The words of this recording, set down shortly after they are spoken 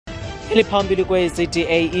Eliphambili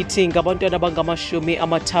kwe-ZDA ithi ngabantwana abangamashumi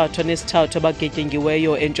amathathu anesithathu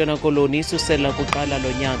abagetyengiweyo eNtshona Koloni sukela ukuqala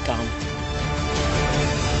lo nyaka.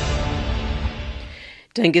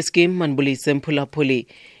 Dangeskim manbulise mphulaphuli.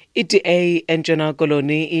 iDA eNtshona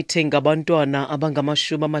Koloni ithi ngabantwana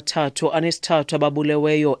abangamashumi amathathu anesithathu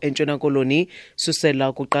ababuleweyo eNtshona Koloni sukela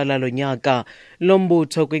ukuqala lo nyaka. Lo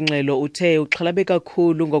mbutho kwingxelo uthe uxhalabe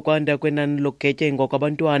kakhulu ngokwanda kwenani lokugetyengwa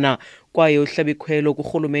kwabantwana kwaye uhlabikhwelo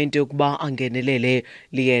kurhulumente ukuba angenelele.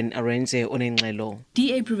 Lien Arenze onengxelo.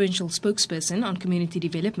 DA Provincial Spokesperson on Community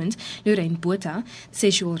Development, Lorraine Botha,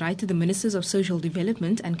 says she will write to the Ministers of Social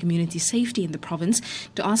Development and Community Safety in the province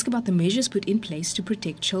to ask about the measures put in place to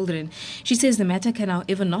protect children. She says the matter can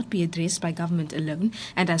however not be addressed by government alone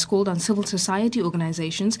and has called on civil society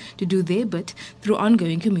organizations to do their bit through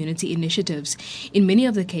ongoing community initiatives. In many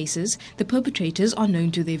of the cases, the perpetrators are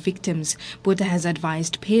known to their victims. Botha has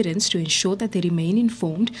advised parents to ensure that they remain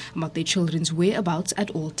informed about their children's whereabouts at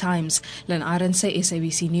all times. Lan Arense,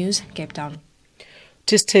 SABC News, Cape Town.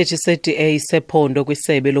 Tisitethi se-DA sephondo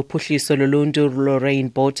kwisebe lophuhliso loluntu Lorraine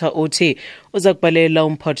Botha uthi uza kubalela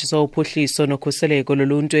umphathiswa wophuhliso nokhuseleko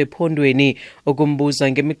loluntu ephondweni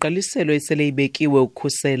ukumbuza ngemiqaliselo esele ibekiwe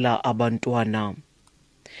ukukhusela abantwana.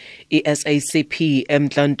 iSACP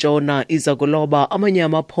eNtshona iza kuloba amanye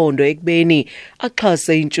amaphondo ekubeni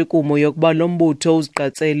axhase intshukumo yokuba lo mbutho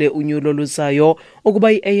uziqatsele unyulo oluzayo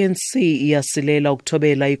ukuba i-ANC iyasilela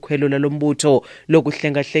ukuthobela ikhwelo lalo mbutho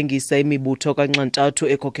lokuhlengahlengisa imibutho kanxantathu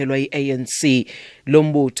ekhokhelwa i-ANC. Lo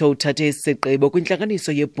mbutho uthathe isigqibo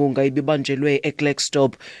kwintlanganiso yebhunga ibibanjelwe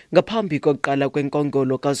eKlerksdorp ngaphambi kokuqala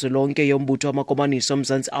kwenkongolo kazwelonke yombutho wamakomaniso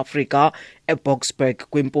oMzantsi Afrika eBoksburg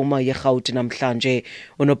kwimpuma yerhawuti namhlanje.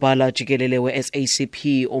 Unobhala jikelele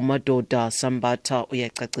we-SACP uMadoda Sambatha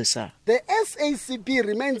uyacacisa. The SACP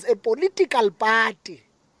remains a political party.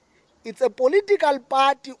 It's a political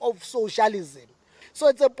party of socialism. So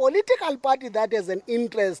it's a political party that has an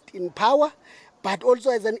interest in power, but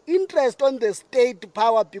also has an interest on the state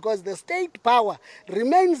power, because the state power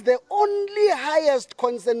remains the only highest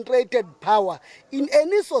concentrated power in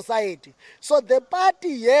any society. So the party,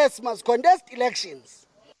 yes, must contest elections.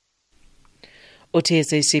 Uthi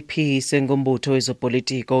SACP sengumbutho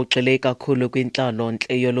wezopolitiko ugxile kakhulu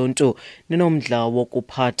kwintlalo-ntle yoluntu nenomdla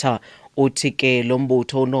wokuphatha. Uthi ke lo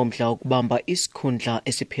mbutho unomdla ukubamba isikhundla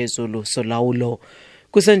esiphezulu solawulo.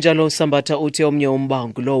 Kusenjalo Sambatha uthi omnye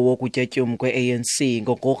umbango lo wokutyatyumwa kwe-ANC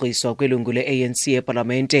ngogrogriswa kwelungu le-ANC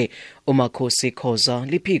epalamente uMakhosi Khoza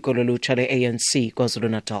liphiko lolutsha le-ANC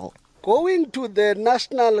KwaZulu-Natal. Going to the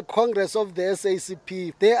National Congress of the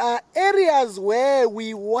SACP, there are areas where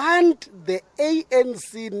we want the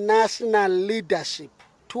ANC national leadership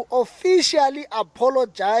to officially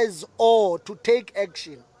apologize or to take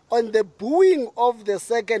action on the booing of the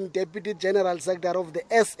second Deputy General Secretary of the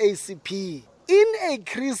SACP in a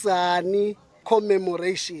Krisani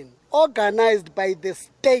commemoration organized by the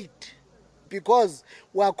state, because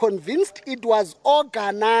we are convinced it was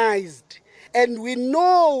organized. And we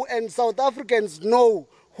know, and South Africans know,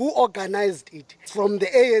 who organized it. From the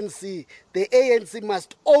ANC. The ANC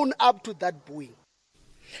must own up to that booing.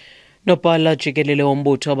 Nobhala jikelele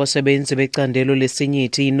wombutho wabasebenzi becandelo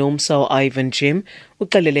lesinyithi iNomsa Ivan Jim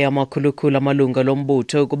uxelele amakhulukhulu amalunga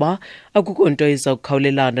lombutho ukuba akukho nto iza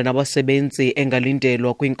kukhawulelana nabasebenzi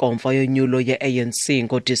engalindelwa kwinkomfa yonyulo ye-ANC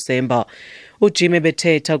ngoDisemba. UJim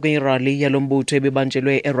ebethetha kwirali yalombutho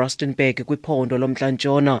ebibanjelwe eRustenburg kwiphondo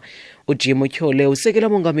lomntla-ntshona. UJim utyhole usekela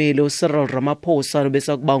mongameli uCyril Ramaphosa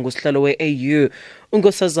nobesakuba ngusihlalo we-AU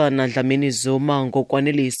uNkosazana Dlamini Zuma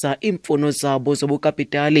ngokwanelisa iimfuno zabo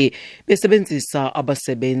zobukapitali besebenzisa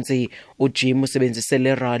abasebenzi. UJim usebenzise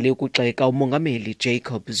le rali ukugxeka umongameli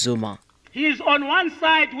Jacob Zuma. He is on one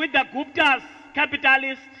side with the Guptas,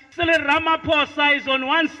 capitalists. Cyril Ramaphosa is on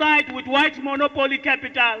one side with white monopoly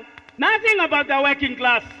capital. Nothing about the working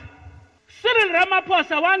class. Cyril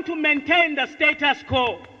Ramaphosa want to maintain the status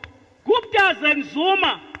quo. Guptas and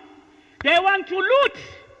Zuma, they want to loot.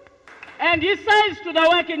 And he says to the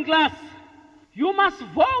working class, you must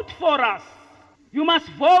vote for us. You must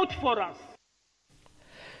vote for us.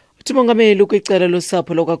 Umongameli kwicala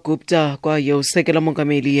losapho lokwaGupta kwaye usekela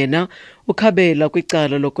mongameli yena ukhabela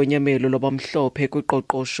kwicala lokonyamelo lobamhlophe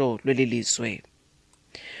kwiqoqosho lwelilizwe.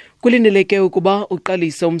 Kulindeleke ukuba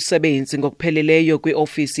uqalise umsebenzi ngokupheleleyo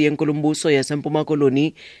kwi-ofisi yenkulumbuso yaseMpuma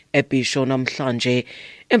Koloni eBhisho namhlanje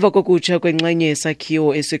emva kokutsha kwenxenye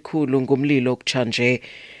yesakhiwo esikhulu ngumlilo kutshanje.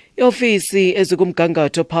 I-ofisi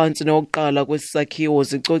ezikumgangatho phantsi newokuqala kwesakhiwo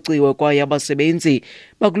zicociwe kwaye abasebenzi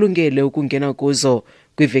bakulungele ukungena kuzo.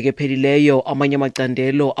 Kwiveki ephelileyo amanye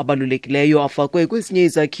amacandelo abalulekileyo afakwe kwezinye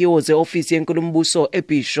izakhiwo ze-ofisi yenkulumbuso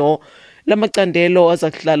eBhisho Lamacandelo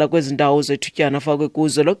azakuhlala kwezindawo zethutyana afakwe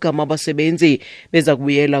kuzo logama abasebenzi beza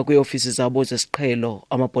kubuyela kwiofisi zabo zesiqhelo.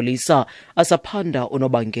 Amapolisa asaphanda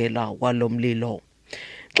unobangela walo mlilo.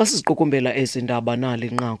 Xa siziqukumbela ezi ndaba nali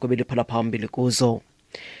nqaku beliphala phambili kuzo.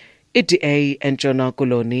 iDA eNtshona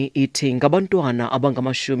Koloni ithi ngabantwana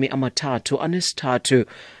abangamashumi amathathu anesithathu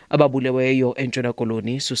ababuleweyo eNtshona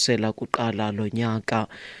Koloni susela ukuqala lo nyaka.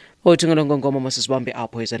 Othi ngolongongoma masisibambe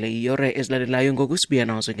apho ezale iyure ezilandelayo ngokusibuya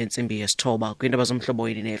nazo ngentsimbi yesithoba kwiindaba zomhlobo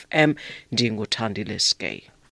weli ne-FM. Ndinguthandile Skay.